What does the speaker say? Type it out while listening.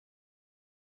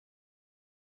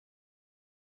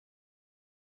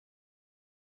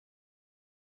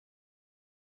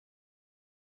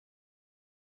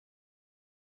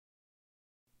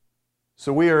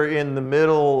So we are in the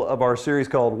middle of our series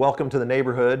called Welcome to the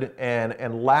Neighborhood,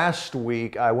 and last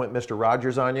week I went Mr.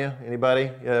 Rogers on you.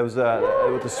 Anybody? Yeah, it was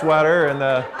with the sweater, and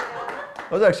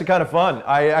it was actually kind of fun.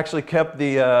 I actually kept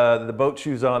the boat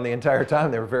shoes on the entire time.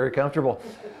 They were very comfortable.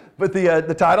 But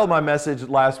the title of my message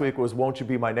last week was "Won't You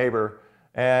Be My Neighbor?"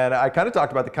 And I kind of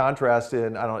talked about the contrast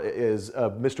in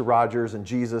Mr. Rogers and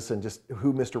Jesus, and just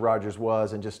who Mr. Rogers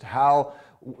was, and just how,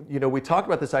 we talked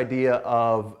about this idea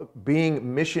of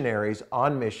being missionaries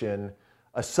on mission,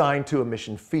 assigned to a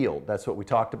mission field. That's what we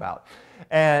talked about.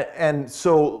 And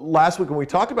so last week when we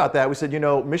talked about that, we said,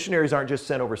 missionaries aren't just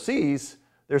sent overseas,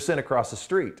 they're sent across the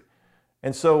street.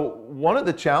 And so one of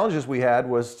the challenges we had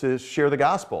was to share the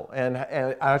gospel. And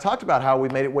I talked about how we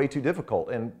made it way too difficult.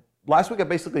 And last week I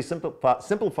basically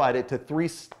simplified it to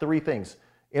three things: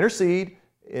 intercede,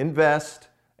 invest,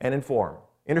 and inform.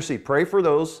 Intercede, pray for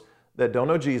those that don't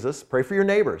know Jesus. Pray for your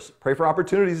neighbors. Pray for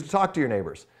opportunities to talk to your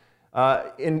neighbors.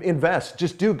 Invest,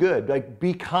 just do good. Like,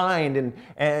 be kind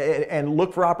and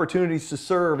look for opportunities to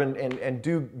serve and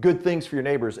do good things for your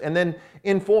neighbors. And then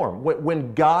inform.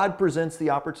 When God presents the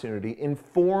opportunity,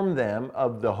 inform them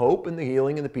of the hope and the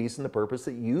healing and the peace and the purpose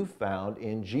that you found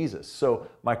in Jesus. So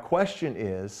my question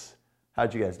is,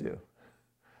 how'd you guys do?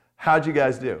 How'd you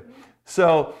guys do?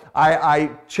 So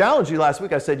I challenged you last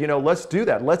week. I said, let's do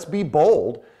that. Let's be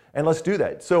bold. And let's do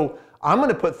that. So I'm going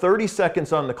to put 30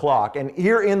 seconds on the clock, and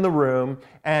here in the room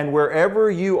and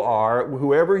wherever you are,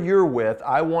 whoever you're with,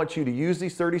 I want you to use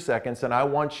these 30 seconds, and I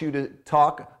want you to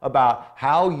talk about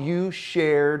how you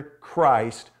shared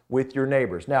Christ with your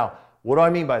neighbors. Now, what do I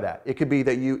mean by that? It could be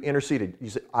that you interceded. You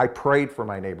said, I prayed for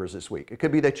my neighbors this week. It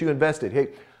could be that you invested.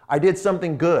 Hey, I did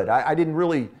something good. I didn't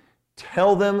really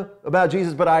tell them about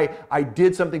Jesus, but I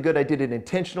did something good. I did it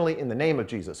intentionally in the name of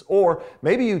Jesus. Or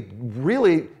maybe you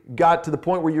really got to the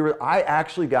point where I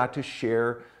actually got to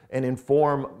share and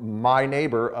inform my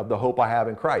neighbor of the hope I have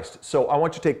in Christ. So I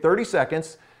want you to take 30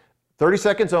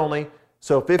 seconds only.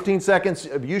 So 15 seconds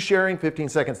of you sharing, 15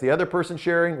 seconds the other person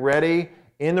sharing. Ready,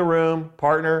 in the room,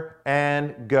 partner,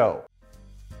 and go.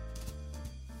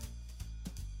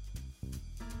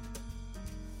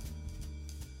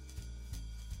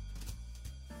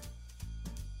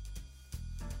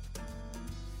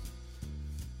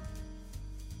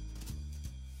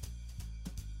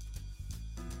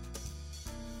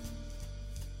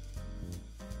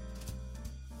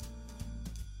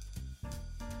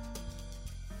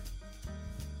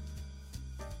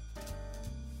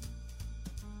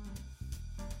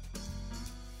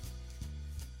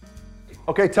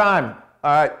 Okay, time.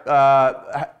 All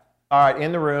right,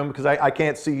 in the room, because I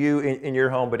can't see you in your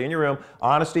home, but in your room,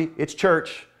 honesty, it's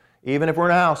church. Even if we're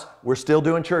in a house, we're still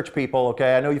doing church, people,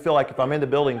 okay? I know you feel like if I'm in the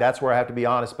building, that's where I have to be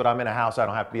honest, but I'm in a house, I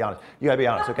don't have to be honest. You gotta be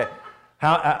honest, okay?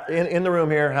 In the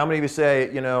room here, how many of you say,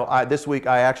 this week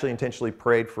I actually intentionally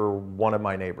prayed for one of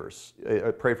my neighbors,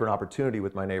 prayed for an opportunity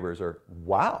with my neighbors, or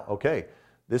wow, okay.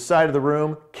 This side of the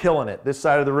room, killing it. This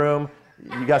side of the room,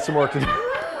 you got some work to do.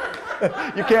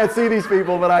 You can't see these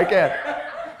people, but I can.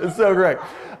 It's so great.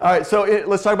 All right, so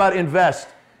let's talk about invest.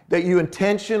 That you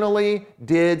intentionally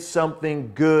did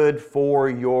something good for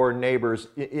your neighbors.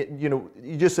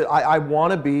 You just said, I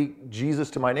want to be Jesus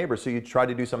to my neighbors. So you tried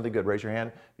to do something good. Raise your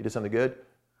hand. You did something good.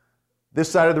 This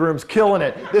side of the room's killing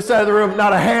it. This side of the room,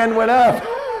 not a hand went up.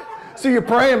 So you're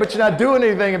praying, but you're not doing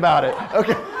anything about it.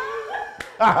 Okay.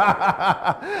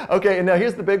 Okay, and now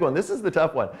here's the big one. This is the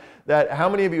tough one. That how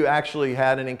many of you actually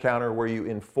had an encounter where you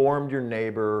informed your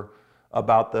neighbor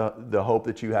about the hope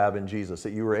that you have in Jesus,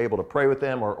 that you were able to pray with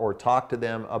them or talk to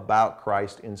them about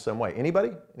Christ in some way?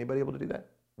 Anybody? Anybody able to do that?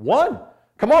 One.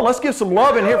 Come on, let's give some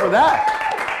love in here for that.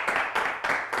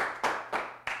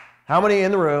 How many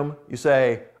in the room, you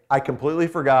say, I completely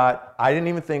forgot, I didn't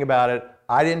even think about it,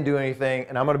 I didn't do anything,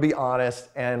 and I'm going to be honest,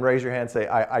 and raise your hand and say,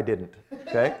 I didn't,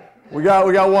 okay? We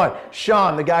got one.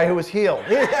 Sean, the guy who was healed.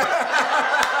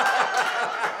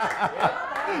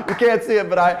 You can't see it,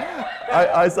 but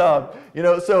I saw him.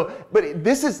 But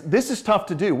this is tough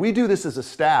to do. We do this as a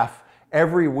staff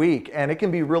every week, and it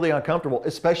can be really uncomfortable,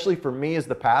 especially for me as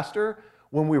the pastor,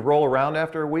 when we roll around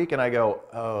after a week and I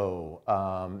go,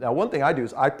 now one thing I do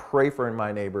is I pray for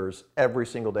my neighbors every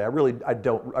single day. I really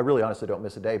honestly don't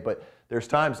miss a day, but there's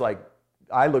times like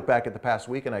I look back at the past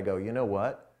week and I go, you know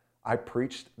what? I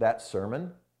preached that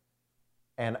sermon,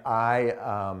 and I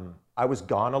was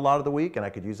gone a lot of the week, and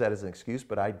I could use that as an excuse,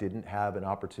 but I didn't have an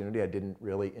opportunity. I didn't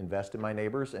really invest in my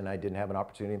neighbors, and I didn't have an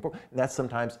opportunity. And that's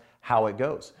sometimes how it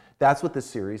goes. That's what this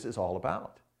series is all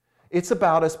about. It's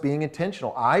about us being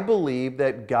intentional. I believe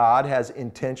that God has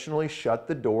intentionally shut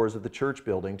the doors of the church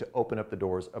building to open up the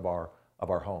doors of our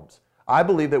homes. I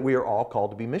believe that we are all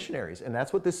called to be missionaries, and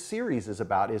that's what this series is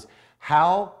about, is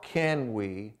how can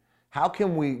we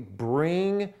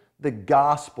bring the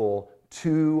gospel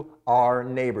to our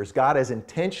neighbors. God has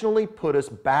intentionally put us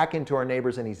back into our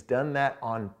neighbors, and He's done that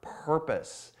on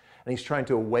purpose. And He's trying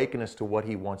to awaken us to what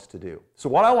He wants to do. So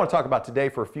what I want to talk about today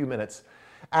for a few minutes,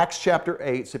 Acts chapter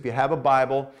 8. So if you have a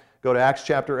Bible, go to Acts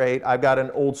chapter 8. I've got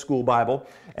an old school Bible.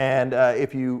 And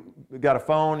if you got a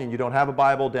phone and you don't have a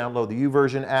Bible, download the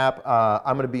YouVersion app.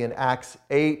 I'm going to be in Acts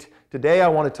 8. Today I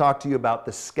want to talk to you about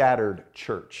the scattered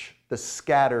church. The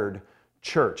scattered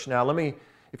church. Now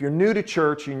if you're new to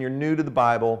church and you're new to the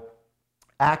Bible,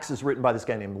 Acts is written by this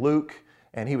guy named Luke,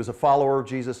 and he was a follower of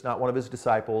Jesus, not one of his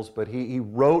disciples, but he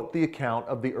wrote the account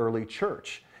of the early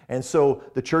church. And so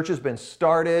the church has been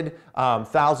started,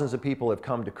 thousands of people have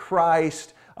come to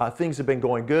Christ, things have been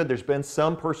going good, there's been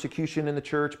some persecution in the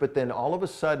church, but then all of a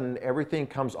sudden everything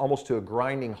comes almost to a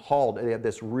grinding halt. They have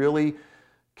this really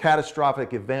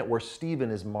catastrophic event where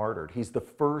Stephen is martyred. He's the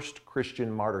first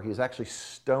Christian martyr. He was actually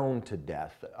stoned to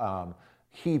death.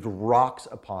 Heaved rocks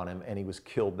upon him, and he was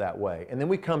killed that way. And then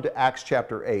we come to Acts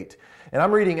chapter 8. And I'm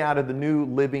reading out of the New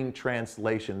Living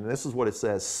Translation. And this is what it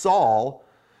says. Saul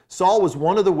was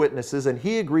one of the witnesses, and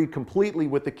he agreed completely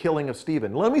with the killing of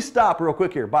Stephen. Let me stop real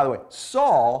quick here. By the way,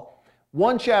 Saul,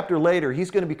 one chapter later, he's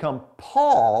going to become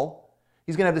Paul.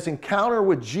 He's going to have this encounter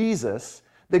with Jesus.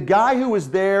 The guy who was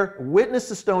there, witnessed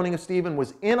the stoning of Stephen,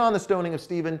 was in on the stoning of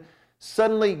Stephen,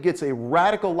 suddenly gets a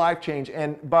radical life change.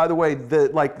 And by the way,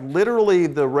 literally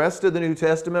the rest of the New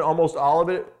Testament, almost all of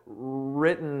it,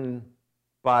 written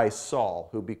by Saul,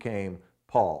 who became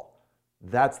Paul.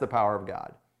 That's the power of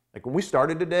God. Like when we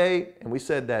started today and we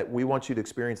said that we want you to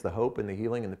experience the hope and the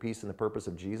healing and the peace and the purpose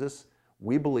of Jesus,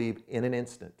 we believe in an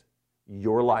instant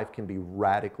your life can be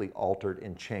radically altered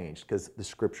and changed because the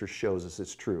scripture shows us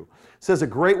it's true. It says a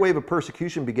great wave of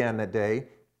persecution began that day,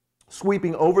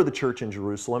 sweeping over the church in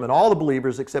Jerusalem, and all the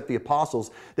believers except the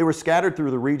apostles, they were scattered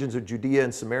through the regions of Judea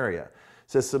and Samaria. It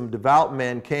says some devout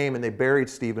men came and they buried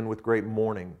Stephen with great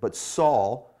mourning. But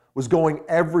Saul was going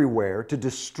everywhere to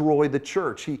destroy the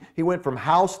church. He went from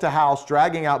house to house,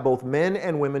 dragging out both men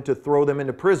and women to throw them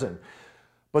into prison.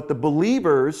 But the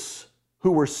believers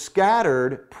who were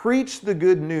scattered preached the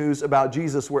good news about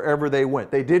Jesus wherever they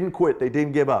went. They didn't quit. They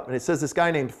didn't give up. And it says this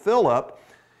guy named Philip,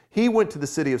 he went to the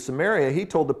city of Samaria. He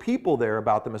told the people there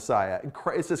about the Messiah. And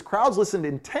it says crowds listened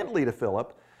intently to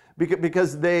Philip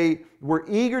because they were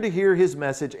eager to hear his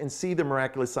message and see the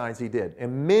miraculous signs he did.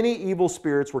 And many evil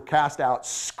spirits were cast out,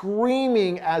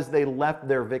 screaming as they left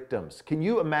their victims. Can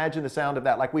you imagine the sound of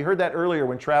that? Like we heard that earlier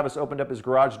when Travis opened up his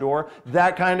garage door.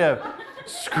 That kind of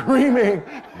screaming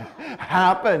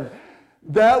happened.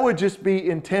 That would just be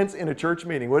intense in a church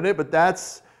meeting, wouldn't it? But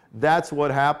that's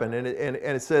what happened. And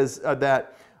it says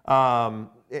that...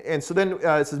 and so then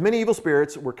it says, many evil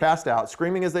spirits were cast out,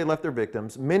 screaming as they left their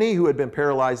victims. Many who had been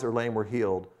paralyzed or lame were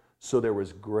healed. So there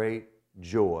was great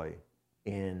joy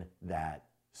in that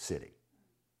city.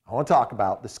 I want to talk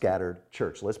about the scattered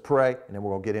church. Let's pray, and then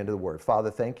we'll get into the Word.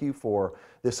 Father, thank you for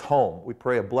this home. We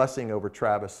pray a blessing over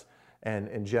Travis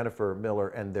and Jennifer Miller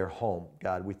and their home.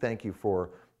 God, we thank you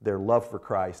for their love for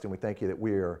Christ, and we thank you that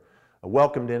we are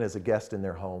welcomed in as a guest in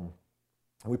their home.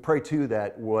 And we pray, too,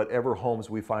 that whatever homes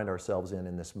we find ourselves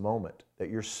in this moment,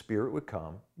 that your Spirit would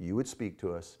come, you would speak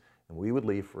to us, and we would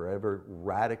leave forever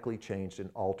radically changed and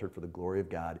altered for the glory of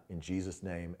God in Jesus'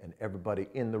 name. And everybody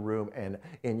in the room and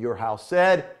in your house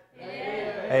said,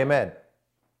 Amen. Amen.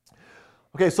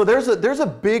 Okay, so there's a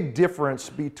big difference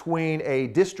between a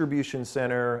distribution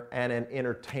center and an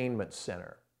entertainment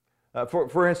center.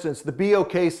 For instance, the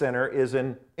BOK Center is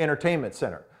an entertainment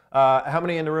center. How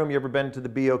many in the room, you ever been to the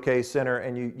BOK Center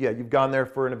and you've gone there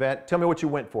for an event? Tell me what you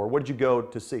went for. What did you go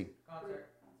to see? Concert.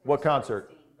 What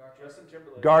concert? Justin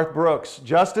Timberlake. Garth Brooks.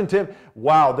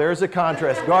 Wow, there's a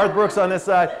contrast. Garth Brooks on this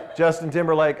side, Justin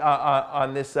Timberlake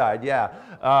on this side.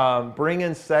 Yeah,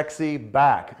 bringing sexy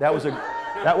back. Wasn't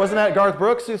that Garth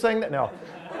Brooks who sang that? No.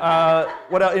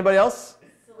 What else? Anybody else?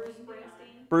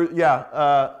 Bruce,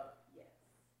 yeah.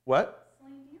 What?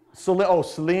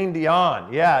 Celine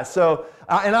Dion. Yeah. So,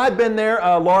 and I've been there.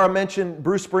 Laura mentioned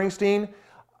Bruce Springsteen.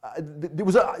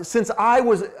 Since I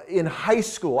was in high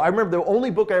school, I remember the only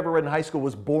book I ever read in high school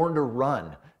was Born to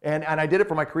Run. And I did it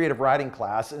for my creative writing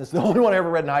class, and it's the only one I ever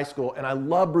read in high school. And I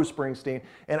love Bruce Springsteen.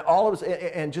 And all of us,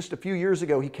 and just a few years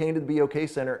ago, he came to the BOK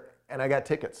Center, and I got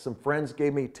tickets. Some friends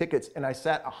gave me tickets, and I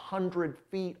sat 100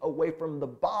 feet away from the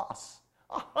boss.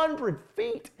 100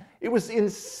 feet. It was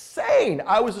insane.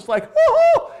 I was just like,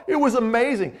 woohoo! It was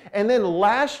amazing. And then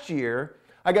last year,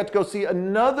 I got to go see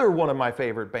another one of my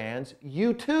favorite bands,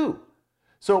 U2.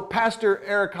 So Pastor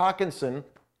Eric Hawkinson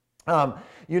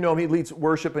You know him, he leads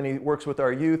worship and he works with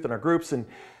our youth and our groups.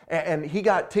 And he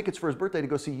got tickets for his birthday to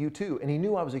go see U2. And he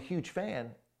knew I was a huge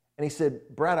fan. And he said,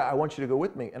 Brad, I want you to go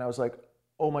with me. And I was like,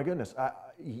 oh my goodness,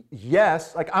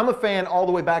 yes. Like, I'm a fan all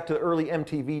the way back to the early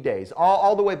MTV days,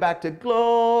 all the way back to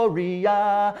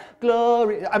Gloria,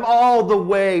 Gloria. I'm all the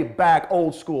way back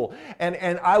old school.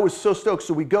 And I was so stoked.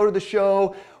 So we go to the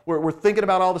show. We're thinking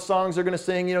about all the songs they're going to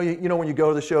sing. You know, when you go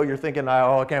to the show, you're thinking,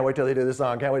 oh, I can't wait till they do this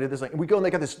song. Can't wait to do this song. And we go and they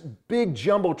got this big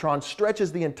Jumbotron,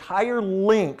 stretches the entire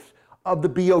length of the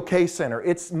BOK Center.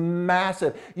 It's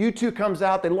massive. U2 comes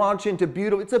out, they launch into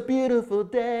Beautiful. It's a beautiful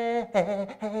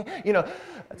day. You know,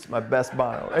 that's my best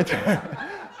Bono right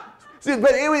there. See,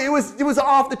 but it was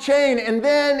off the chain, and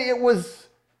then it was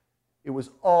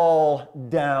all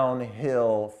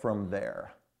downhill from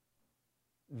there.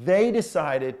 They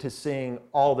decided to sing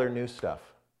all their new stuff.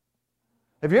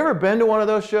 Have you ever been to one of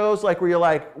those shows like where you're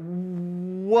like,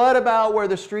 what about Where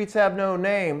the Streets Have No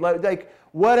Name? Like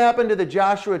what happened to the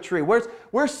Joshua Tree? Where's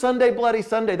Sunday Bloody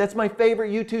Sunday? That's my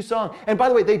favorite U2 song. And by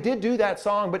the way, they did do that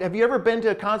song, but have you ever been to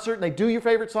a concert and they do your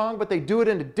favorite song, but they do it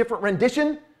in a different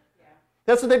rendition? Yeah.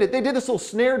 That's what they did. They did this little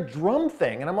snare drum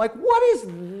thing, and I'm like, what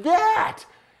is that?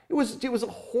 It was a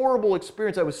horrible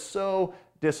experience. I was so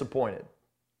disappointed.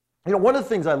 You know, one of the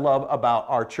things I love about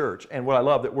our church, and what I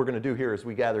love that we're going to do here as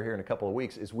we gather here in a couple of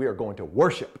weeks, is we are going to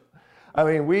worship. I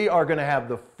mean, we are going to have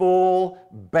the full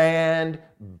band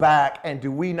back, and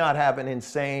do we not have an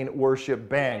insane worship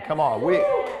band? Come on,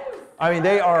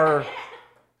 they are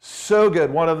so good.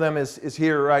 One of them is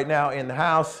here right now in the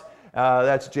house.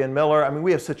 That's Jen Miller. I mean,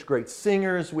 we have such great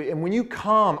singers. And when you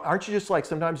come, aren't you just like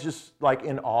sometimes just like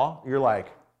in awe? You're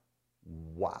like,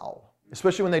 wow.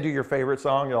 Especially when they do your favorite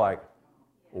song, you're like,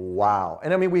 wow.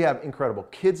 And I mean, we have incredible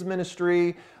kids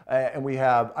ministry, and we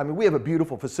have a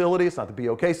beautiful facility. It's not the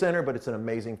BOK Center, but it's an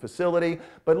amazing facility.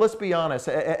 But let's be honest,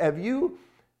 have you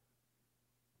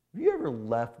ever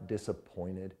left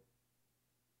disappointed?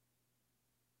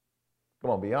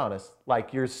 Come on, be honest.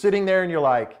 Like you're sitting there and you're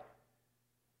like,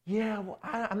 yeah, well,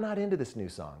 I'm not into this new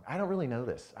song. I don't really know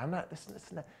this. I'm not,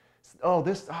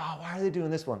 why are they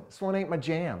doing this one? This one ain't my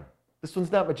jam. This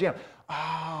one's not my jam.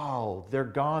 Oh, they're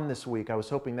gone this week. I was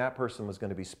hoping that person was going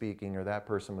to be speaking or that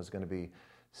person was going to be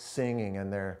singing,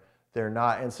 and they're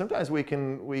not. And sometimes we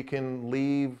can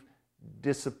leave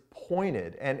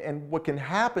disappointed. And what can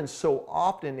happen so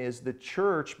often is the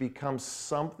church becomes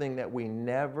something that we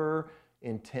never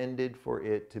intended for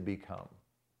it to become.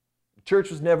 The church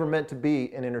was never meant to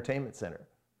be an entertainment center.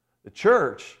 The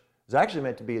church is actually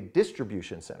meant to be a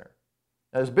distribution center.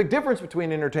 Now, there's a big difference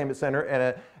between an entertainment center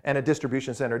and a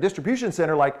distribution center. A distribution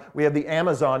center, like we have the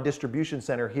Amazon distribution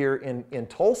center here in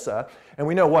Tulsa, and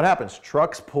we know what happens.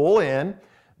 Trucks pull in,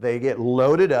 they get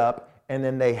loaded up, and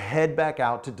then they head back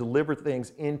out to deliver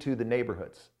things into the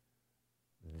neighborhoods.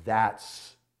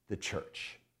 That's the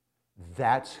church.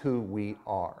 That's who we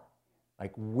are.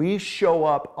 Like, we show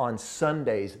up on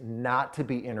Sundays not to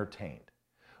be entertained.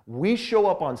 We show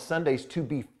up on Sundays to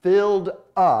be filled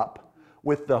up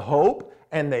with the hope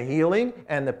and the healing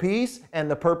and the peace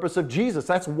and the purpose of Jesus.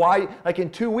 That's why, like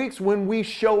in 2 weeks when we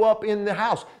show up in the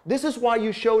house, this is why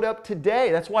you showed up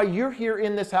today. That's why you're here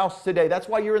in this house today. That's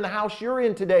why you're in the house you're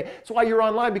in today. That's why you're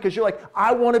online, because you're like,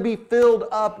 I want to be filled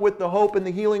up with the hope and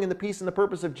the healing and the peace and the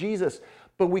purpose of Jesus.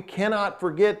 But we cannot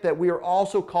forget that we are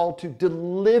also called to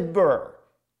deliver.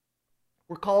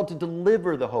 We're called to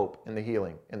deliver the hope and the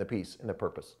healing and the peace and the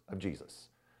purpose of Jesus.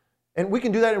 And we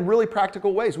can do that in really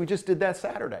practical ways. We just did that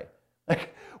Saturday.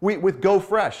 Like with Go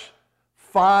Fresh,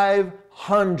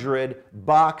 500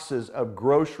 boxes of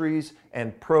groceries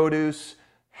and produce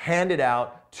handed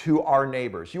out to our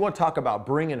neighbors. You want to talk about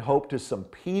bringing hope to some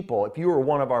people. If you were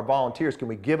one of our volunteers, can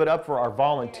we give it up for our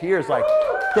volunteers? Like,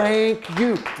 thank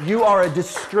you. You are a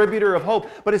distributor of hope.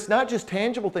 But it's not just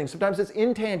tangible things. Sometimes it's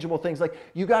intangible things. Like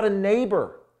you got a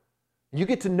neighbor. You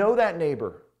get to know that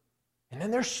neighbor. And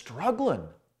then they're struggling.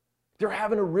 They're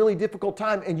having a really difficult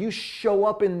time, and you show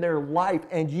up in their life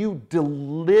and you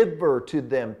deliver to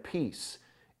them peace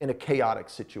in a chaotic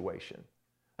situation.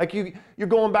 Like you're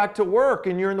going back to work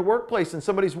and you're in the workplace and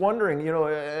somebody's wondering,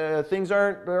 things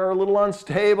are a little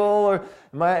unstable, or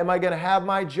am I going to have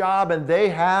my job? And they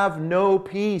have no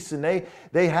peace and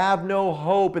they have no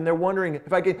hope, and they're wondering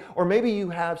if I can, or maybe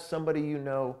you have somebody you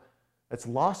know that's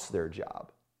lost their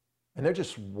job and they're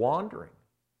just wandering.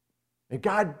 And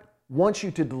God wants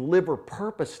you to deliver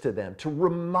purpose to them, to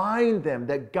remind them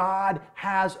that God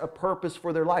has a purpose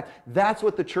for their life. That's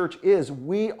what the church is.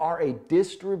 We are a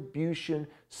distribution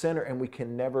center, and we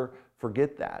can never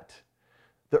forget that.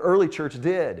 The early church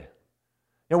did.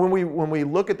 And when we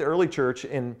look at the early church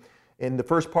in in the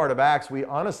first part of Acts, we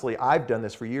honestly, I've done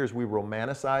this for years, we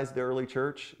romanticize the early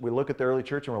church. We look at the early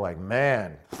church and we're like,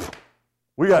 man,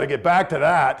 we got to get back to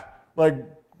that. Like,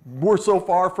 we're so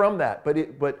far from that.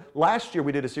 But last year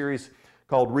we did a series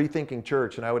called Rethinking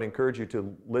Church, and I would encourage you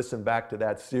to listen back to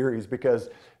that series because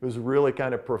it was really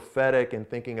kind of prophetic in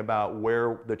thinking about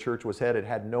where the church was headed.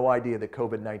 Had no idea that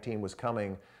COVID-19 was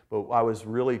coming, but I was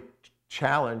really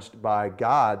challenged by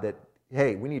God that,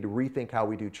 hey, we need to rethink how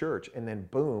we do church. And then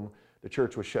boom, the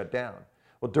church was shut down.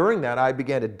 Well, during that, I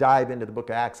began to dive into the book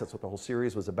of Acts. That's what the whole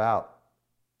series was about.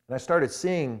 And I started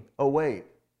seeing, oh, wait,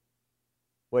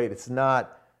 it's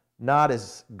not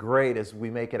as great as we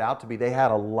make it out to be. They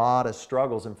had a lot of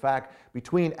struggles. In fact,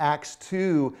 between Acts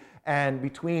 2 and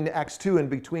between Acts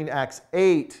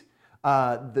 8,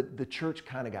 the church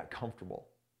kind of got comfortable.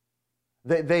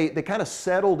 They kind of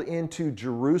settled into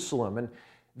Jerusalem, and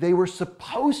they were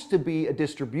supposed to be a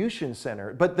distribution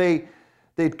center, but they'd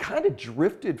kind of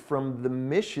drifted from the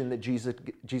mission that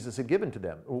Jesus had given to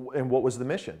them. And what was the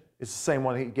mission? It's the same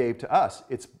one he gave to us.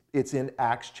 It's in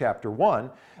Acts chapter 1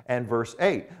 and verse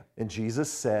 8. And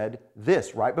Jesus said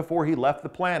this right before he left the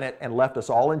planet and left us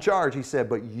all in charge. He said,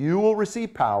 but you will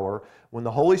receive power when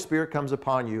the Holy Spirit comes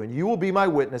upon you, and you will be my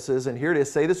witnesses. And here it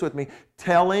is, say this with me,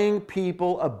 telling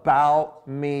people about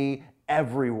me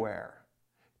everywhere.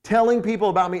 Telling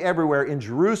people about me everywhere, in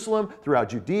Jerusalem, throughout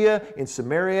Judea, in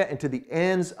Samaria, and to the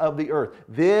ends of the earth.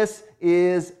 This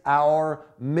is our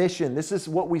mission. This is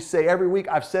what we say every week.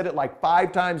 I've said it like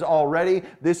 5 times already.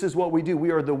 This is what we do.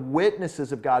 We are the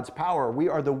witnesses of God's power. We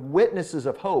are the witnesses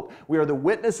of hope. We are the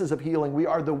witnesses of healing. We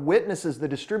are the witnesses, the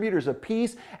distributors of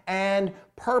peace and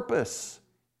purpose.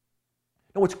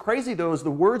 Now, what's crazy, though, is the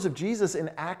words of Jesus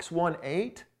in Acts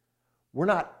 1:8 were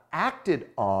not acted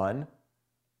on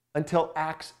until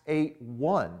Acts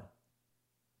 8:1.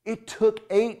 It took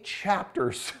 8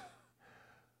 chapters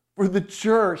for the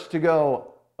church to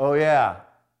go, oh yeah,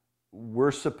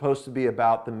 we're supposed to be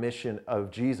about the mission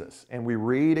of Jesus. And we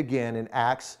read again in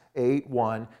Acts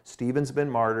 8:1, Stephen's been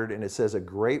martyred, and it says a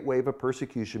great wave of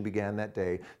persecution began that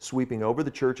day, sweeping over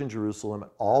the church in Jerusalem.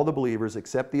 All the believers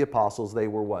except the apostles, they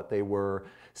were what? They were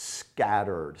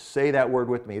scattered. Say that word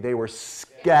with me. They were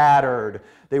scattered.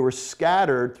 They were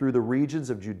scattered through the regions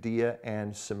of Judea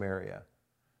and Samaria.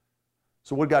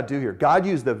 So what did God do here? God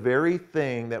used the very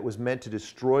thing that was meant to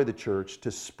destroy the church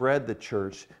to spread the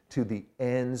church to the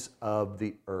ends of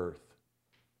the earth.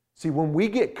 See, when we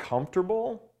get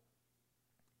comfortable,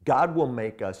 God will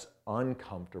make us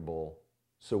uncomfortable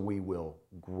so we will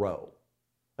grow.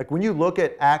 Like when you look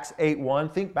at Acts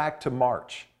 8:1, think back to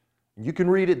March. You can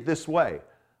read it this way.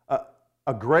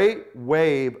 A great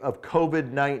wave of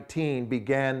COVID-19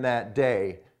 began that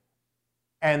day,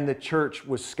 and the church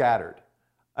was scattered.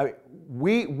 I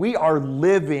mean, we are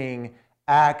living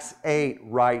Acts 8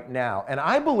 right now. And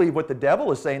I believe what the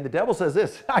devil is saying. The devil says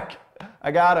this,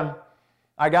 I got him.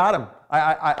 I got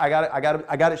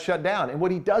it shut down. And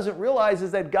what he doesn't realize is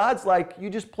that God's like,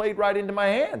 you just played right into my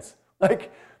hands.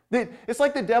 Like, it's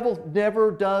like the devil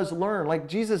never does learn. Like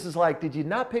Jesus is like, did you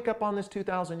not pick up on this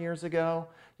 2,000 years ago?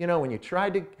 You know, when you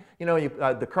tried to,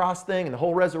 the cross thing and the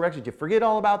whole resurrection, did you forget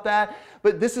all about that?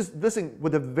 But listen,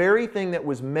 with the very thing that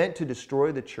was meant to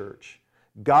destroy the church,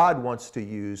 God wants to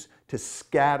use to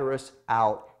scatter us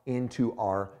out into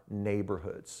our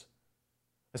neighborhoods.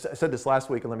 I said this last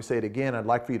week, and let me say it again. I'd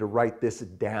like for you to write this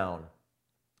down.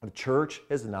 The church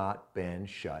has not been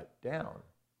shut down.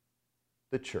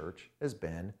 The church has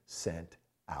been sent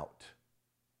out.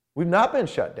 We've not been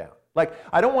shut down. Like,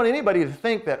 I don't want anybody to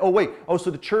think that,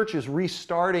 so the church is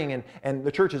restarting and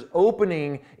the church is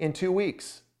opening in 2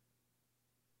 weeks.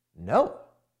 No.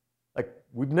 Like,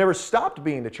 we've never stopped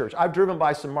being the church. I've driven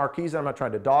by some marquees, and I'm not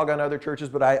trying to dog on other churches,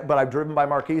 but I've driven by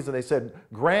marquees and they said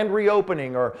grand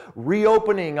reopening or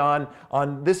reopening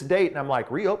on this date. And I'm like,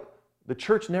 the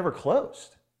church never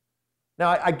closed.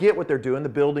 Now, I get what they're doing. The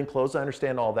building closed. I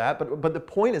understand all that. But the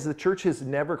point is the church has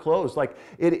never closed. Like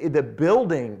the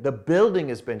building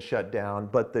has been shut down,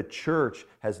 but the church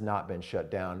has not been shut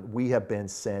down. We have been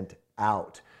sent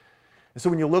out. And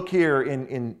so when you look here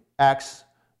in Acts,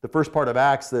 the first part of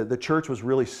Acts, the church was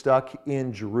really stuck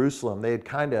in Jerusalem. They had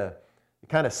kind of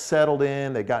settled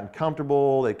in. They'd gotten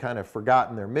comfortable. They'd kind of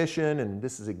forgotten their mission. And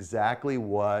this is exactly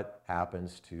what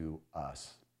happens to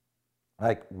us.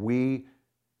 Like we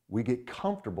get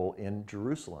comfortable in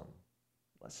Jerusalem.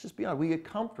 Let's just be honest. We get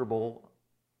comfortable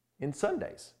in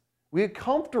Sundays. We get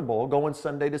comfortable going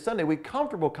Sunday to Sunday. We get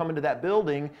comfortable coming to that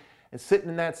building and sitting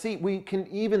in that seat. We can,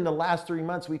 even the last 3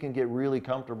 months, we can get really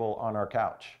comfortable on our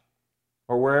couch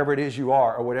or wherever it is you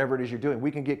are or whatever it is you're doing.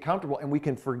 We can get comfortable and we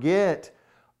can forget,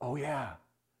 oh yeah,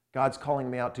 God's calling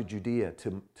me out to Judea,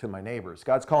 to my neighbors.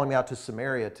 God's calling me out to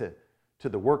Samaria, to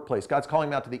the workplace. God's calling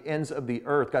me out to the ends of the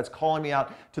earth. God's calling me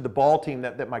out to the ball team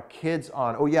that my kid's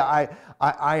on. Oh yeah,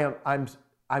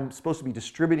 I'm supposed to be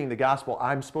distributing the gospel.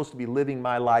 I'm supposed to be living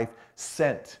my life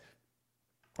sent.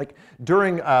 Like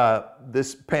during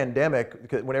this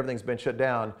pandemic, when everything's been shut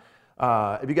down,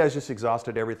 have you guys just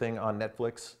exhausted everything on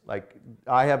Netflix? Like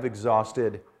I have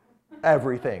exhausted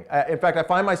everything. In fact, I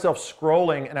find myself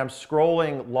scrolling, and I'm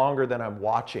scrolling longer than I'm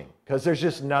watching because there's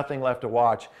just nothing left to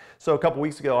watch. So a couple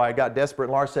weeks ago, I got desperate,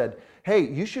 and Laura said, hey,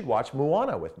 you should watch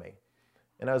Moana with me.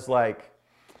 And I was like,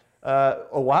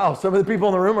 oh wow, some of the people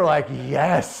in the room are like,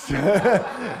 yes.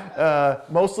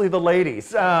 Mostly the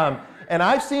ladies. And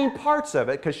I've seen parts of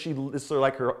it because it's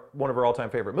like one of her all-time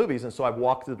favorite movies. And so I've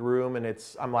walked through the room, and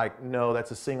I'm like, no, that's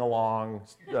a sing-along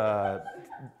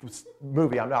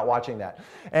movie. I'm not watching that.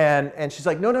 And she's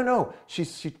like, no.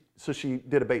 So she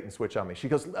did a bait and switch on me. She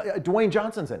goes, Dwayne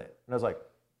Johnson's in it. And I was like,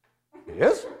 he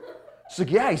is? She's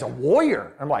like, yeah, he's a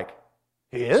warrior. I'm like,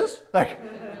 he is? Like,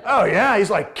 oh yeah, he's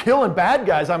like killing bad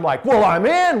guys. I'm like, well, I'm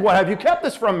in. What have you kept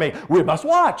this from me? We must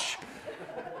watch.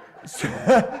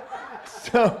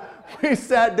 So we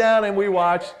sat down and we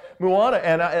watched Moana.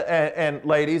 And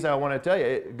ladies, I want to tell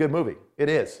you, good movie. It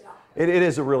is. It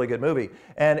is a really good movie.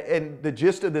 And the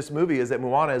gist of this movie is that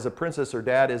Moana is a princess. Her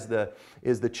dad is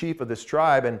the chief of this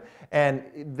tribe. And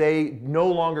they no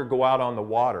longer go out on the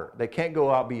water. They can't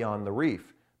go out beyond the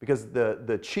reef because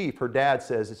the chief, her dad,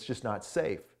 says it's just not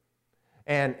safe.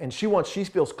 And she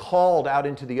feels called out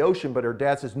into the ocean, but her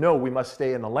dad says, no, we must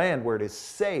stay in the land where it is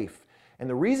safe. And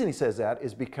the reason he says that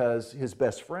is because his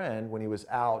best friend, when he was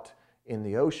out in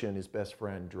the ocean, his best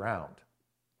friend drowned.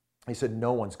 He said,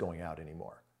 no one's going out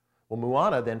anymore. Well,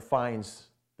 Moana then finds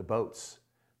the boats.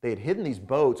 They had hidden these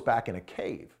boats back in a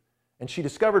cave. And she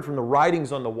discovered from the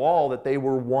writings on the wall that they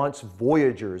were once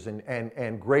voyagers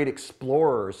and great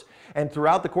explorers. And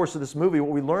throughout the course of this movie, what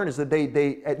we learn is that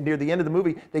near the end of the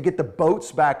movie, they get the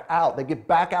boats back out. They get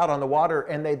back out on the water,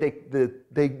 and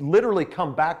they literally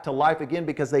come back to life again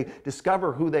because they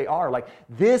discover who they are. Like,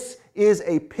 this is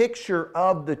a picture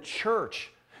of the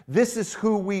church. This is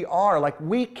who we are. Like,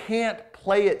 we can't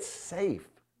play it safe.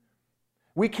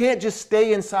 We can't just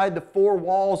stay inside the four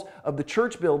walls of the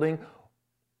church building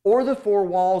or the four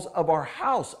walls of our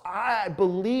house. I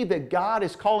believe that God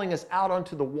is calling us out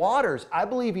onto the waters. I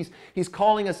believe He's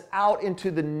calling us out into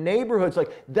the neighborhoods.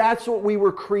 Like, that's what we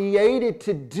were created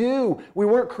to do. We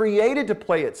weren't created to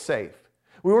play it safe.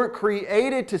 We weren't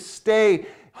created to stay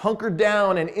hunkered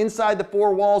down and inside the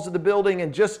four walls of the building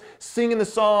and just singing the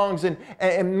songs.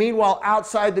 And meanwhile,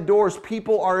 outside the doors,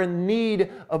 people are in need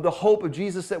of the hope of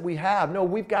Jesus that we have. No,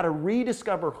 we've got to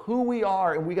rediscover who we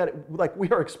are. And we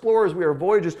are explorers, we are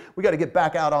voyagers. We got to get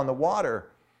back out on the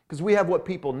water because we have what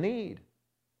people need.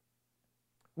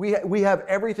 We have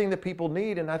everything that people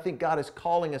need. And I think God is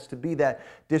calling us to be that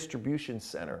distribution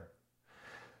center.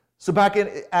 So back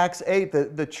in Acts 8,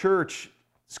 the church,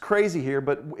 it's crazy here,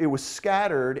 but it was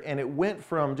scattered, and it went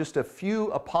from just a few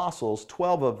apostles,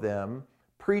 12 of them,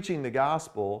 preaching the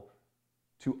gospel,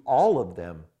 to all of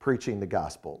them preaching the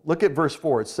gospel. Look at verse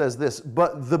 4. It says this,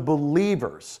 but the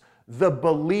believers,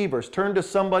 turn to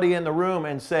somebody in the room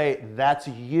and say, that's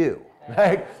you.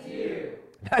 That's you.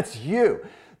 That's you.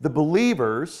 The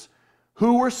believers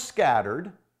who were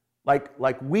scattered,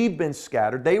 like we've been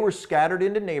scattered. They were scattered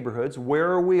into neighborhoods.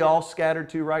 Where are we all scattered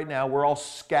to right now? We're all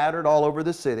scattered all over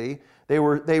the city. They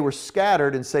were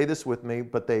scattered, and say this with me,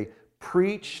 but they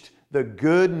preached the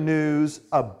good news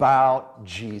about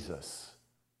Jesus.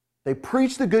 They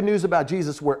preached the good news about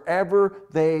Jesus wherever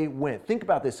they went. Think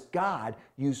about this. God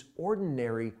used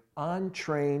ordinary,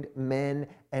 untrained men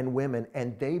and women,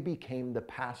 and they became the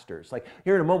pastors. Like,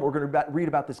 here in a moment, we're going to read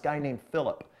about this guy named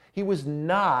Philip. He was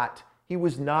not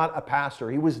a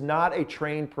pastor. He was not a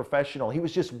trained professional. He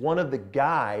was just one of the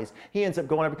guys. He ends up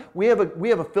going over. We have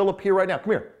a Philip here right now.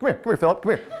 Come here, Philip,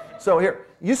 come here. So here,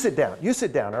 you sit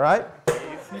down, all right?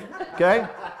 Okay?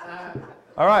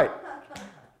 All right.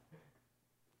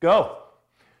 Go.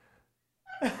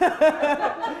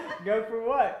 Go for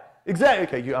what?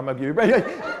 Exactly. Okay, I'm you ready.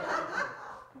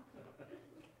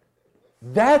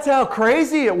 That's how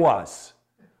crazy it was.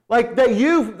 Like that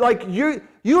you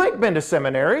ain't been to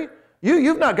seminary.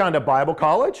 You've not gone to Bible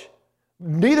college.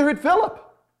 Neither had Philip.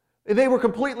 They were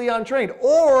completely untrained.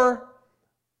 Or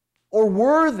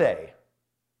were they?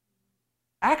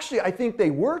 Actually, I think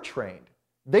they were trained.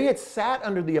 They had sat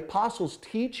under the apostles'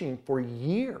 teaching for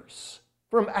years,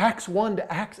 from Acts 1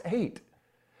 to Acts 8.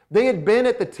 They had been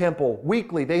at the temple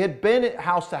weekly. They had been at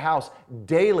house to house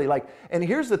daily. And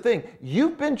here's the thing,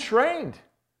 you've been trained.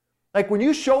 Like when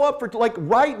you show up for, like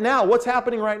right now, what's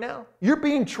happening right now? You're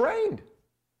being trained.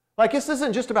 Like this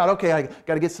isn't just about, okay, I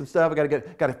got to get some stuff, I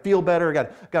got to feel better, I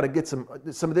got to get some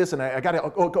of this, and I got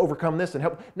to overcome this and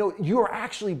help. No, you are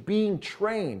actually being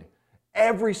trained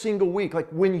every single week. Like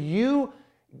when you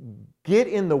get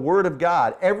in the Word of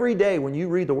God, every day when you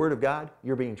read the Word of God,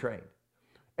 you're being trained.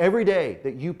 Every day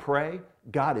that you pray,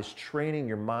 God is training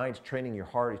your mind, He's training your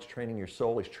heart, He's training your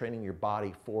soul, He's training your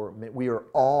body for it. We are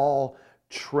all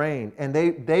trained. And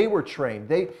they were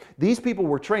trained. These people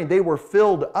were trained. They were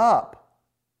filled up.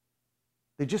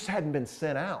 They just hadn't been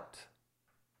sent out.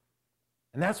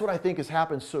 And that's what I think has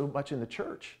happened so much in the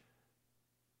church.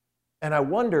 And I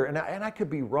wonder, and I could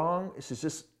be wrong, this is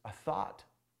just a thought,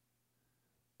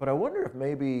 but I wonder if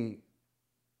maybe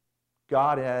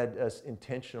God had us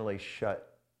intentionally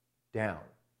shut down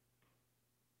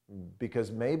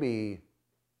because maybe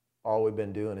all we've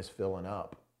been doing is filling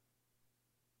up.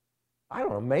 I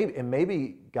don't know,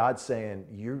 maybe God's saying,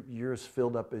 you're as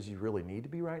filled up as you really need to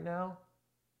be right now.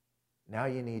 Now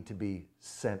you need to be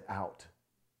sent out.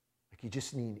 Like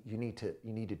you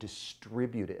need to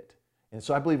distribute it. And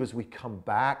so I believe as we come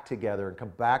back together and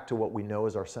come back to what we know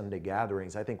as our Sunday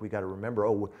gatherings, I think we got to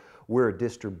remember, we're a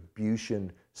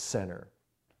distribution center.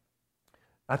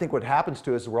 I think what happens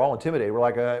to us is we're all intimidated. We're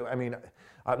like,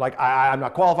 I'm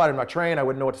not qualified, I'm not trained, I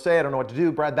wouldn't know what to say, I don't know what to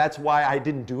do. Brad, that's why I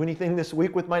didn't do anything this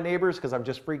week with my neighbors, because I'm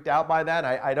just freaked out by that.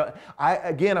 I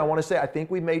want to say, I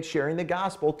think we made sharing the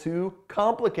gospel too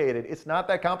complicated. It's not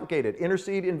that complicated.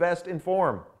 Intercede, invest,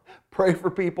 inform. Pray for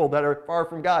people that are far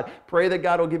from God. Pray that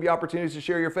God will give you opportunities to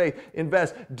share your faith.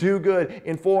 Invest, do good,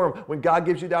 inform. When God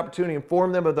gives you the opportunity,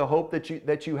 inform them of the hope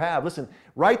that you have. Listen,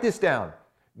 write this down.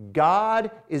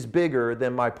 God is bigger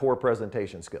than my poor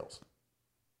presentation skills.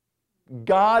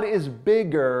 God is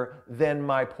bigger than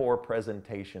my poor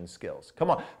presentation skills. Come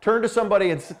on, turn to somebody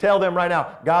and tell them right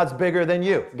now, God's bigger than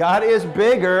you. God is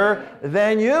bigger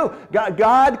than you.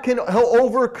 God can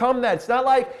overcome that. It's not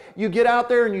like you get out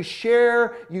there and you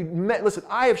share. Listen,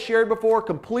 I have shared before,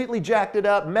 completely jacked it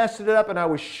up, messed it up, and I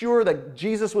was sure that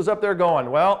Jesus was up there going,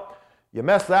 well, you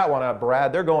messed that one up,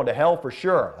 Brad. They're going to hell for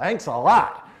sure. Thanks a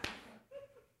lot.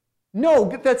 No,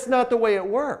 that's not the way it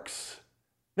works.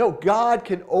 No, God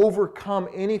can overcome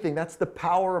anything. That's the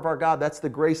power of our God. That's the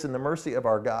grace and the mercy of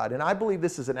our God. And I believe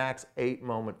this is an Acts 8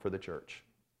 moment for the church.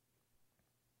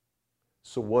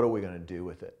 So what are we going to do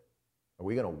with it? Are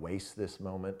we going to waste this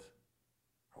moment?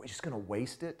 Are we just going to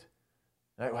waste it?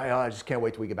 I just can't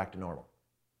wait till we get back to normal.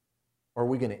 Or are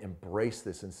we going to embrace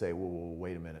this and say, whoa,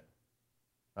 wait a minute.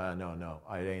 No,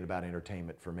 it ain't about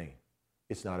entertainment for me.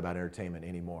 It's not about entertainment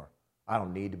anymore. I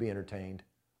don't need to be entertained.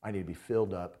 I need to be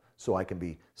filled up so I can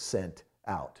be sent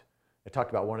out. I talked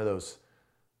about one of those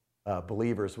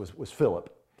believers was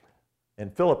Philip.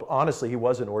 And Philip, honestly, he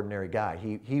was an ordinary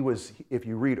guy. He was, if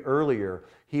you read earlier,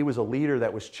 he was a leader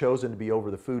that was chosen to be over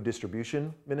the food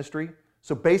distribution ministry.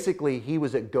 So basically, he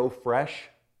was at Go Fresh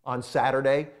on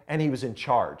Saturday, and he was in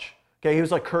charge. Okay, he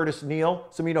was like Curtis Neal.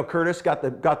 Some of you know Curtis, got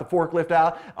the forklift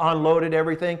out, unloaded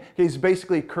everything. He's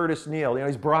basically Curtis Neal. You know,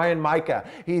 he's Brian Micah.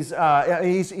 He's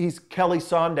Kelly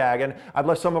Sondag, and I've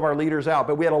left some of our leaders out,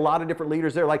 but we had a lot of different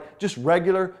leaders there, like just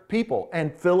regular people.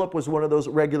 And Philip was one of those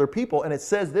regular people, and it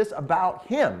says this about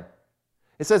him.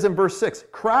 It says in verse 6,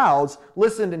 crowds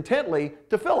listened intently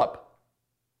to Philip,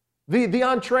 the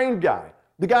untrained guy,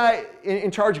 the guy in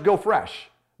charge of Go Fresh.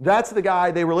 That's the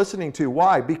guy they were listening to.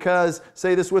 Why? Because,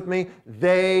 say this with me,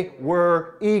 they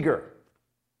were eager.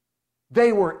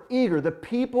 They were eager. The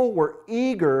people were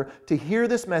eager to hear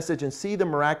this message and see the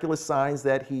miraculous signs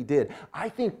that he did. I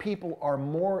think people are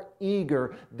more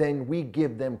eager than we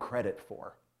give them credit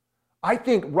for. I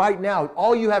think right now,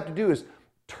 all you have to do is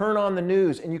turn on the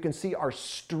news and you can see our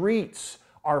streets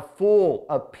are full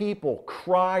of people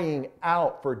crying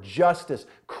out for justice,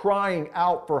 crying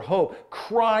out for hope,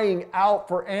 crying out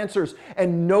for answers,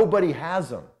 and nobody has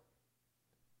them.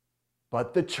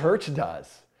 But the church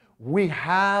does. We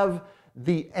have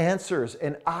the answers,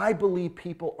 and I believe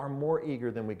people are more eager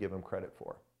than we give them credit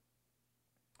for.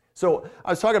 So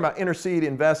I was talking about intercede,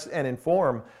 invest, and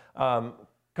inform. A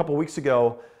couple weeks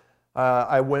ago,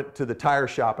 I went to the tire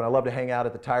shop, and I love to hang out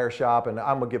at the tire shop, and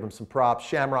I'm going to give them some props.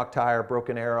 Shamrock Tire,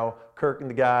 Broken Arrow, Kirk and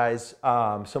the guys,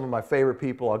 some of my favorite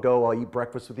people. I'll eat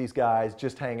breakfast with these guys,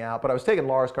 just hang out. But I was taking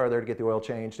Laura's car there to get the oil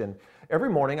changed, and every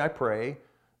morning I pray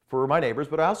for my neighbors,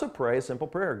 but I also pray a simple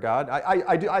prayer. God,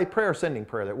 I pray our sending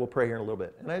prayer that we'll pray here in a little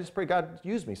bit. And I just pray, God,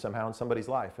 use me somehow in somebody's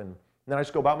life. And then I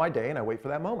just go about my day, and I wait for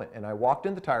that moment. And I walked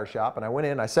in the tire shop, and I went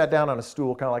in, I sat down on a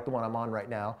stool, kind of like the one I'm on right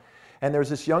now. And there's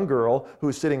this young girl who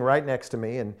was sitting right next to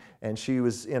me, and she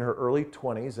was in her early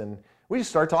 20s, and we just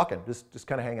started talking, just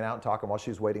kind of hanging out and talking while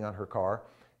she was waiting on her car.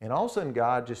 And all of a sudden,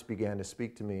 God just began to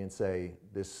speak to me and say,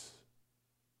 this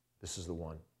is the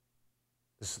one.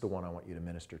 This is the one I want you to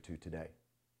minister to today.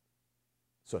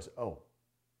 So I said, oh,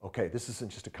 okay, this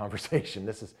isn't just a conversation.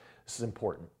 This is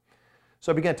important.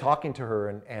 So I began talking to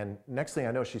her, and next thing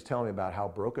I know, she's telling me about how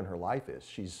broken her life is.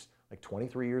 She's like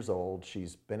 23 years old.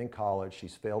 She's been in college.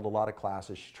 She's failed a lot of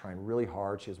classes. She's trying really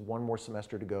hard. She has one more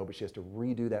semester to go, but she has to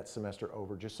redo that semester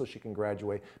over just so she can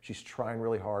graduate. She's trying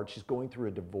really hard. She's going through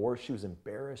a divorce. She was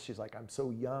embarrassed. She's like, I'm so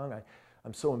young.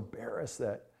 I'm so embarrassed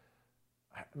that,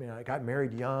 I got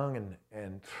married young,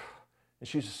 and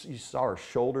you saw her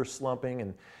shoulders slumping.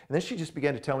 And then she just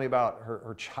began to tell me about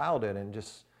her childhood and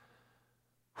just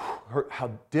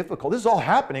how difficult. This is all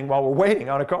happening while we're waiting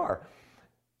on a car.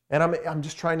 And I'm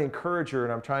just trying to encourage her,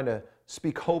 and I'm trying to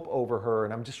speak hope over her,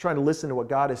 and I'm just trying to listen to what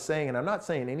God is saying. And I'm not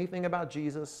saying anything about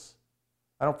Jesus.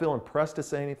 I don't feel impressed to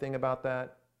say anything about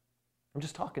that. I'm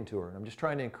just talking to her, and I'm just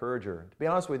trying to encourage her. To be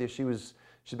honest with you, she's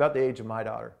about the age of my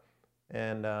daughter.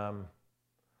 And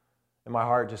my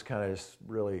heart just kind of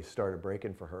really started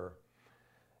breaking for her.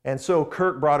 And so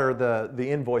Kirk brought her the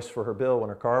invoice for her bill when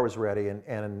her car was ready.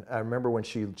 And I remember when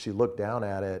she looked down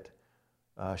at it,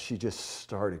 she just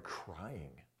started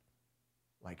crying.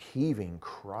 Like heaving,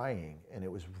 crying, and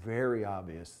it was very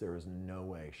obvious there was no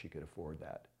way she could afford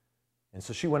that. And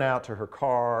so she went out to her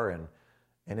car, and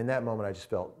in that moment I just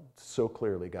felt so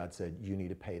clearly God said, you need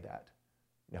to pay that.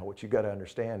 Now what you got to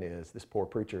understand is this poor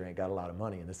preacher ain't got a lot of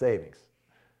money in the savings.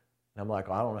 And I'm like,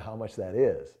 well, I don't know how much that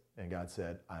is. And God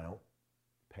said, I don't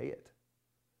pay it.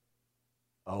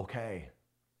 Okay.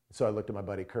 So I looked at my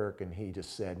buddy Kirk, and he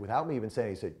just said, without me even saying,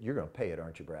 he said, you're going to pay it,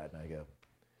 aren't you, Brad? And I go,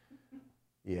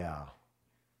 yeah.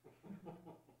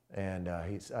 And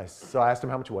so I asked him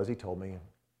how much it was. He told me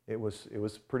it was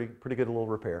pretty good little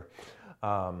repair.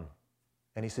 And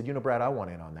he said, Brad, I want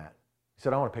in on that. He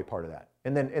said, I want to pay part of that.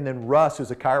 And then Russ,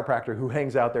 who's a chiropractor who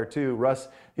hangs out there too,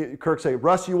 Kirk said,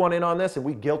 Russ, you want in on this? And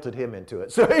we guilted him into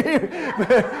it. So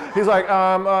he's like,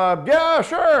 yeah,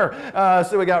 sure.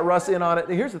 So we got Russ in on it.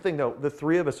 And here's the thing though, the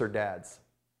three of us are dads.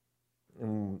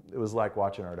 And it was like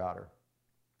watching our daughter.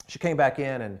 She came back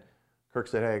in, and Kirk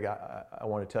said, hey, I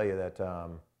want to tell you that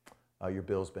your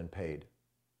bill's been paid.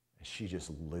 And she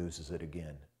just loses it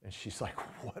again. And she's like,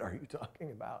 what are you talking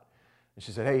about? And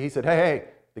she said, hey,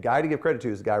 the guy to give credit to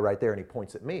is the guy right there. And he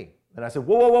points at me. And I said,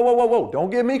 whoa, don't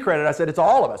give me credit. I said, it's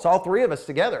all of us, all three of us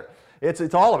together.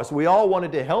 It's all of us. We all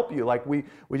wanted to help you. Like we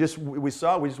just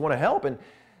want to help. And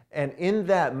in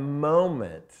that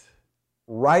moment,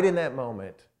 right in that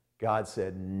moment, God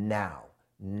said, now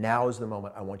is the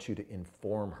moment I want you to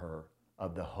inform her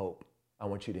of the hope. I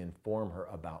want you to inform her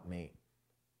about me.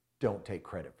 Don't take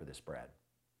credit for this, Brad.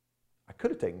 I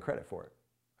could have taken credit for it.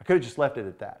 I could have just left it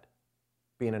at that,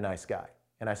 being a nice guy.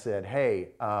 And I said, hey,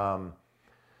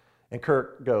 and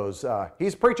Kirk goes,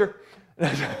 he's a preacher.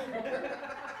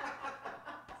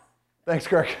 Thanks,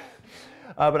 Kirk.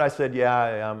 But I said,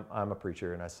 yeah, I'm a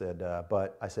preacher. And I said,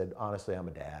 but I said, honestly, I'm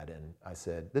a dad. And I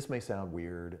said, this may sound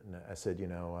weird. And I said,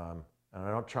 I'm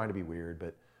not trying to be weird,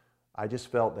 but I just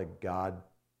felt that God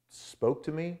spoke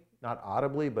to me, not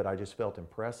audibly, but I just felt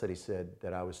impressed that he said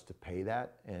that I was to pay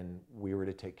that and we were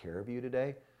to take care of you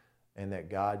today, and that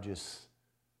God just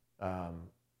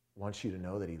wants you to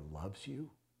know that he loves you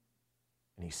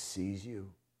and he sees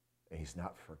you and he's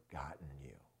not forgotten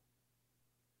you.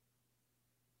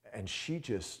 And she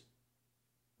just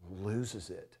loses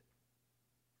it.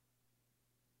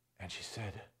 And she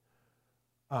said,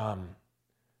 I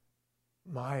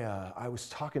was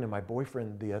talking to my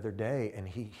boyfriend the other day, and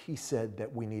he said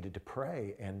that we needed to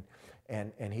pray, and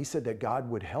he said that God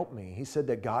would help me. He said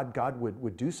that God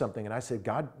would do something, and I said,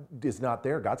 God is not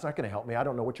there. God's not going to help me. I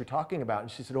don't know what you're talking about.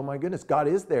 And she said, oh my goodness, God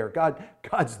is there.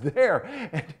 God's there.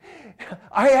 And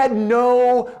I had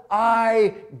no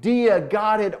idea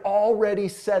God had already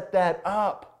set that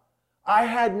up. I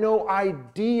had no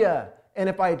idea, and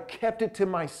if I had kept it to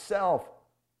myself,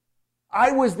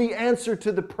 I was the answer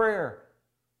to the prayer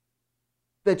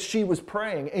that she was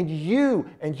praying. And you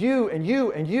turn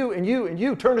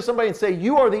to somebody and say,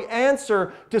 you are the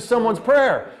answer to someone's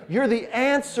prayer. You're the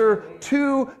answer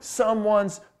to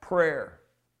someone's prayer.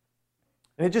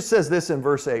 And it just says this in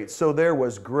verse 8. So there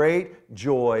was great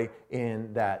joy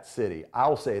in that city.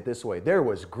 I'll say it this way. There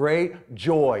was great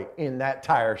joy in that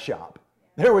tire shop.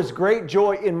 There was great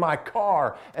joy in my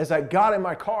car as I got in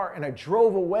my car and I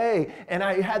drove away, and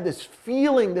I had this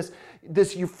feeling, this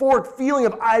euphoric feeling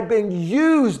of I've been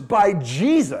used by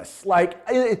Jesus.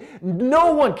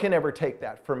 No one can ever take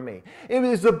that from me. It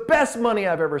was the best money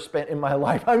I've ever spent in my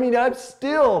life. I mean, I'm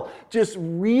still just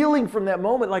reeling from that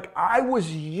moment. Like, I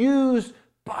was used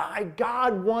by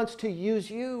God. Wants to use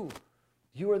you.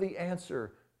 You are the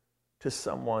answer to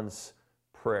someone's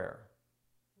prayer.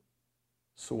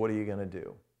 So what are you going to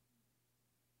do?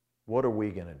 What are we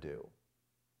going to do?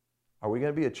 Are we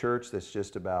going to be a church that's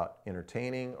just about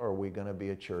entertaining, or are we going to be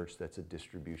a church that's a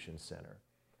distribution center?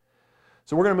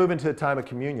 So we're going to move into a time of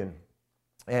communion,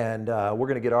 and we're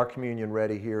going to get our communion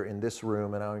ready here in this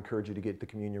room, and I'll encourage you to get the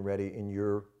communion ready in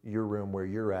your room where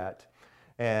you're at.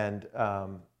 And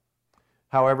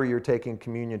however you're taking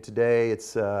communion today,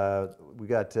 it's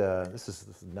this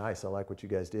is nice. I like what you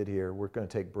guys did here. We're going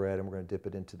to take bread and we're going to dip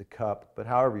it into the cup, but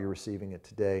however you're receiving it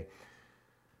today.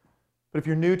 But if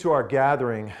you're new to our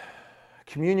gathering,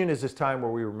 communion is this time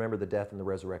where we remember the death and the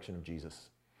resurrection of Jesus.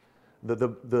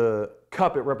 The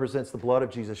cup, it represents the blood of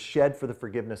Jesus shed for the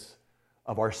forgiveness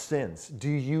of our sins. Do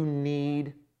you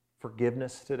need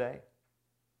forgiveness today?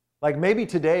 Like, maybe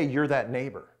today you're that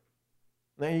neighbor.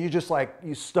 Then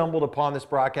you stumbled upon this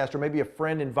broadcast, or maybe a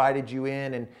friend invited you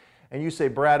in, and you say,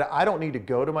 Brad, I don't need to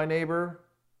go to my neighbor.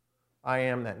 I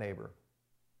am that neighbor.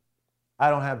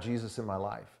 I don't have Jesus in my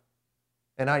life.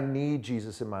 And I need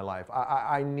Jesus in my life.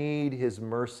 I need His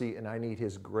mercy and I need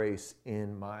His grace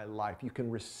in my life. You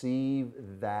can receive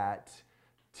that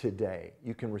today.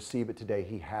 You can receive it today.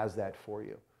 He has that for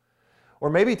you.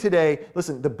 Or maybe today,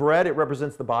 listen, the bread, it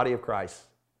represents the body of Christ.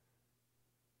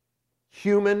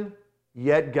 Human,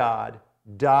 yet God,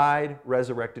 died,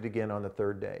 resurrected again on the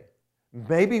third day.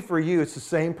 Maybe for you, it's the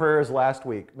same prayer as last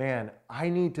week. Man, I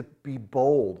need to be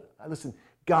bold. Listen,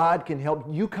 God can help.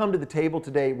 You come to the table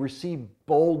today, receive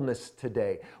boldness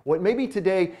today. Maybe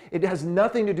today, it has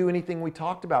nothing to do with anything we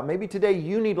talked about. Maybe today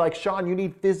you need, like Sean, you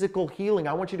need physical healing.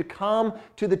 I want you to come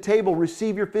to the table,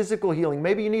 receive your physical healing.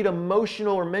 Maybe you need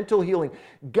emotional or mental healing.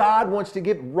 God wants to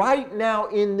give right now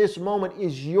in this moment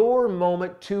is your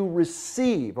moment to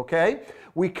receive, okay?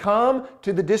 We come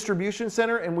to the distribution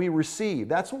center and we receive.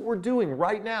 That's what we're doing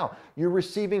right now. You're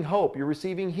receiving hope. You're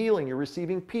receiving healing. You're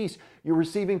receiving peace. You're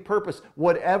receiving purpose.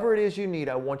 Whatever it is you need,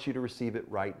 I want you to receive it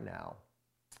right now.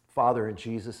 Father, in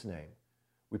Jesus' name,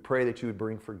 we pray that you would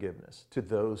bring forgiveness to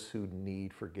those who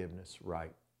need forgiveness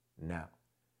right now.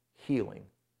 Healing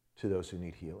to those who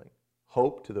need healing.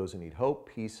 Hope to those who need hope.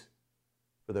 Peace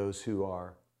for those who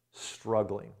are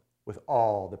struggling with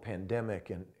all the pandemic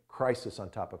and crisis on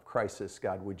top of crisis.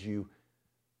 God, would you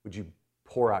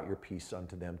pour out your peace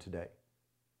unto them today?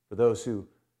 For those who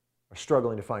are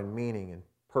struggling to find meaning and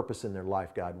purpose in their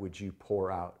life, God, would you pour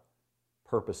out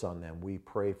purpose on them? We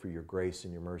pray for your grace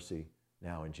and your mercy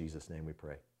now. In Jesus' name we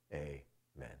pray.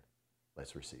 Amen.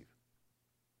 Let's receive.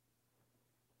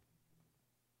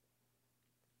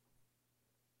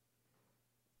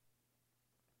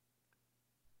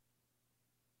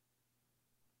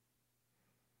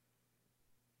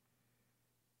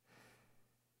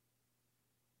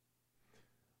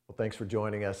 Well, thanks for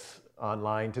joining us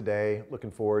online today. Looking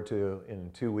forward to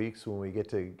in 2 weeks when we get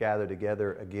to gather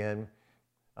together again.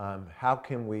 How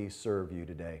can we serve you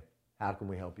today? How can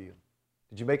we help you?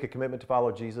 Did you make a commitment to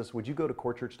follow Jesus? Would you go to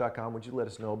corechurch.com? Would you let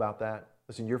us know about that?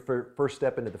 Listen, your first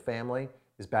step into the family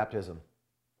is baptism.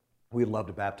 We'd love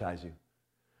to baptize you.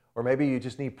 Or maybe you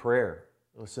just need prayer.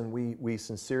 Listen, we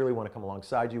sincerely want to come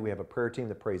alongside you. We have a prayer team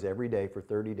that prays every day for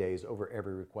 30 days over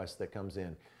every request that comes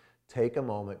in. Take a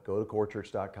moment, go to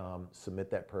corechurch.com,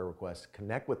 submit that prayer request,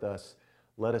 connect with us,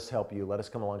 let us help you, let us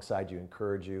come alongside you,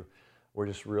 encourage you. We're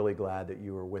just really glad that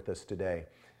you are with us today.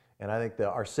 And I think that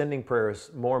our sending prayer is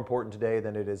more important today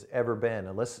than it has ever been.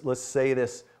 And let's say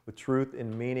this with truth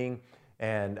and meaning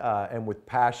and with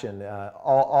passion,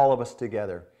 all of us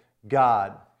together.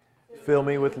 God, fill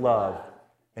me with love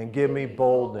and give me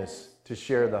boldness to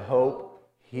share the hope,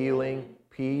 healing,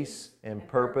 peace, and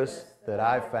purpose that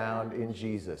I found in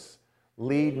Jesus.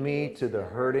 Lead me to the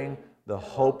hurting, the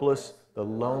hopeless, the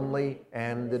lonely,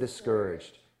 and the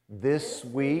discouraged. This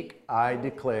week I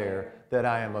declare that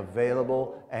I am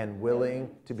available and willing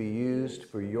to be used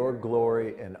for your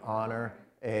glory and honor.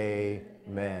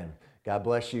 Amen. God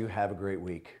bless you. Have a great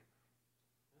week.